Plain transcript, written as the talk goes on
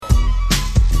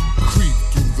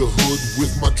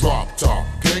with my drop top.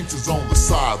 Gangsters on the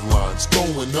sidelines,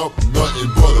 throwing up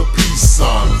nothing but a peace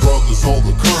sign. Brothers on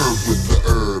the curb with the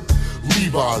herb.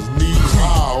 Levi's knee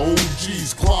high,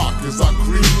 OG's clock as I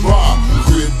creep by.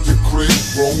 Crib to crib,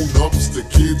 grown-ups to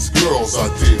kids, girls I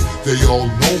did. They all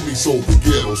know me, so the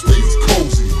ghetto stays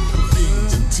cozy.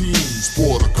 Fiends and teens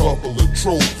sport a couple of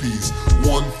trophies.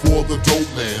 One for the dope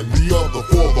man, the other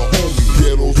for the homie.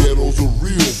 Ghetto's a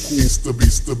real cool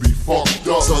to be fucked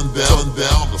up. Sundown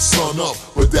to sun up,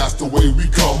 but that's the way we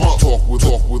come up. Talk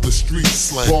with the street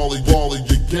slang, ball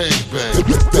your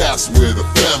gangbang. That's where the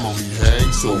family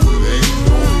hangs, so it ain't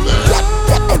no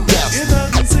thing. It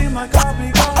doesn't seem like I'll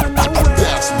be going nowhere.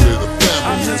 That's where the family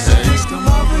I'm just hangs. a victim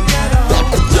of the ghetto.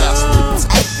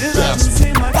 It doesn't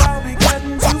seem like I'll be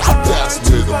getting too far. That's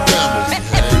where the family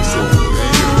hangs, so it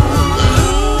ain't no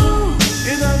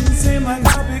thing. It doesn't seem like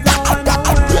I'll be going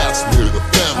nowhere. That's where the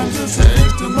I'm family just a hangs.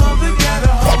 victim of the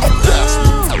ghetto.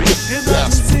 It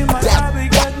doesn't seem like I'll be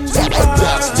getting too far.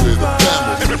 That's where the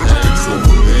family hangs, so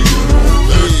it ain't no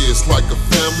thing. It's like a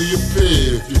family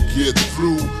affair if you get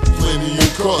through. Plenty of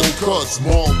cuts,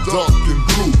 small duck and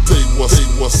blue. Say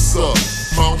what's up,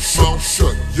 mouth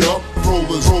shut, yup.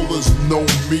 Rollers know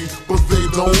me, but they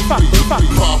don't me.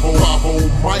 Bravo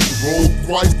might roll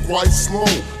quite slow.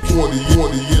 40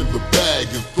 in the bag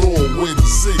and throw away the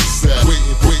zigzag.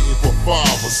 Waiting for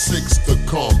 5 or 6 to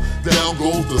come. Down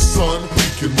goes the sun.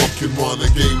 We can run a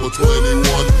game of 21.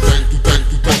 Thank you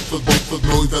for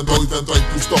the noise and thank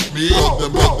you stop me. Let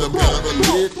them have a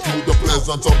lid to the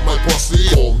presence of my pussy.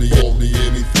 Call me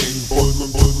anything. Buzz,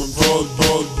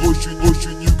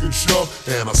 pushing, you can shove,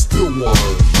 and I still want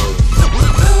it.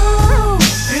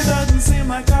 It doesn't seem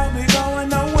like I'll be going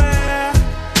nowhere.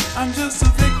 I'm just a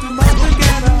victim of the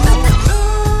ghetto.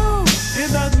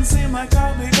 It doesn't seem like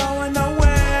I'll be going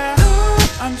nowhere.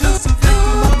 I'm just a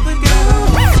victim of the ghetto.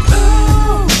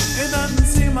 It doesn't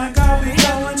seem like I'll be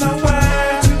going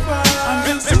nowhere. I'm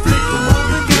just a victim of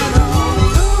the ghetto.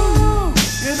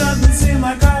 It doesn't seem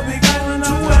like I'll be going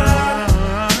nowhere.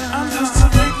 I'm just a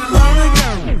victim of the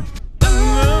ghetto.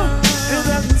 It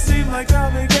doesn't seem like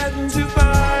I'll be getting too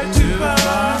far, too far.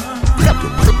 Black,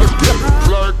 bottom,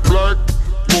 black,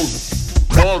 bottom,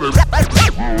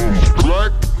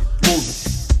 black, bottom,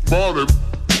 black,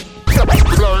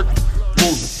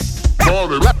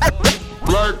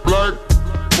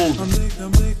 I'm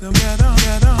victim, ghetto.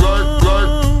 black,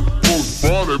 bottom,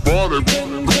 black,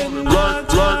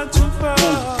 Too far.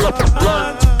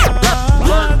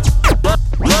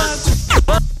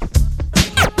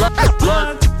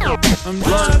 I'm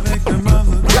just a victim of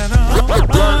the ghetto.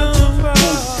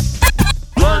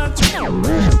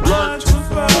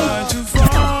 Too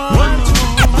far.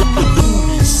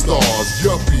 Movies, stars,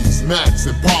 yuppies, max,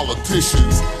 and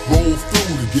politicians roll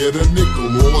through to get a nickel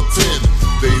or a 10.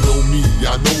 They know me,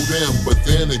 I know them, but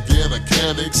then again I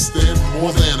can't extend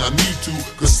more than I need to,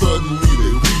 cause suddenly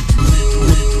they read you.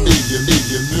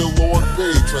 Nil on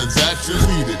pay, transaction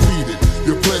needed.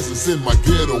 Your presence in my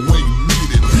ghetto ain't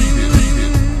needed.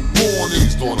 Born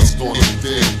raised on a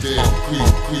damn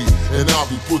creep, and I'll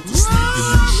be put to sleep in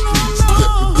these streets.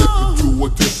 Step into a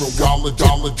different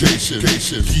colonization.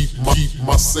 Keep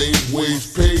my same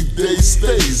wage, payday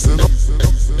stays, and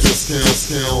just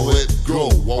can't let go.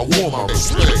 I want my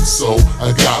respect, so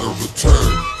I gotta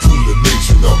return to the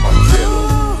nation of my ghetto.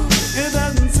 It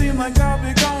doesn't seem like I'll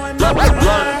be going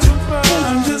nowhere.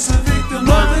 I'm just a victim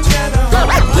of the ghetto.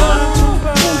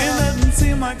 It doesn't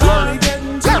seem like I'll be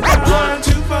getting too far,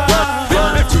 too far.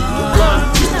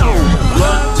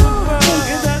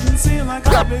 It doesn't seem like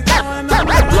I'll be going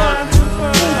nowhere.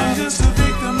 I'm just a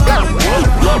victim of the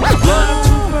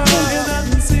ghetto. It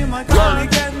doesn't seem like I'll be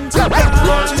getting too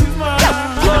far, too far.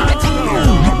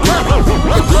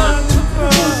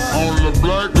 On the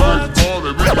black bottom,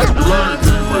 black,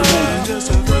 I'm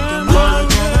just a victim of the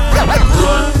ghetto.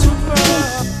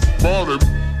 bottom,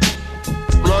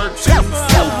 black, Too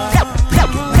far.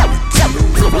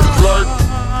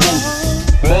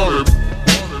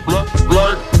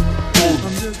 black,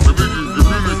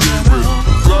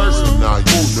 now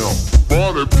you know.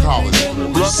 College,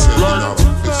 sending out a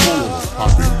fist full of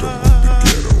popping the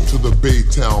ghetto. To the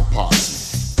Baytown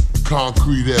posse,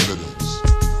 concrete evidence,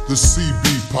 the CB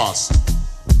posse,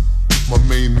 my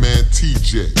main man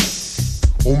TJ,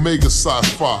 Omega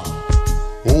Sci-Fi,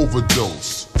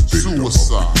 overdose,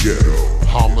 suicide,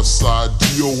 homicide,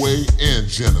 DOA, and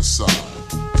genocide.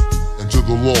 And to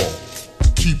the law,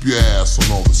 keep your ass on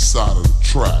the other side of the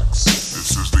tracks.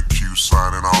 This is the Q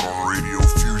signing out on Radio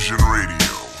Fusion Radio.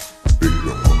 Victim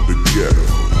of the ghetto.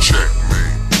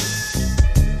 Checkmate.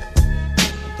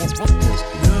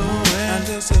 I'm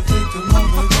just a victim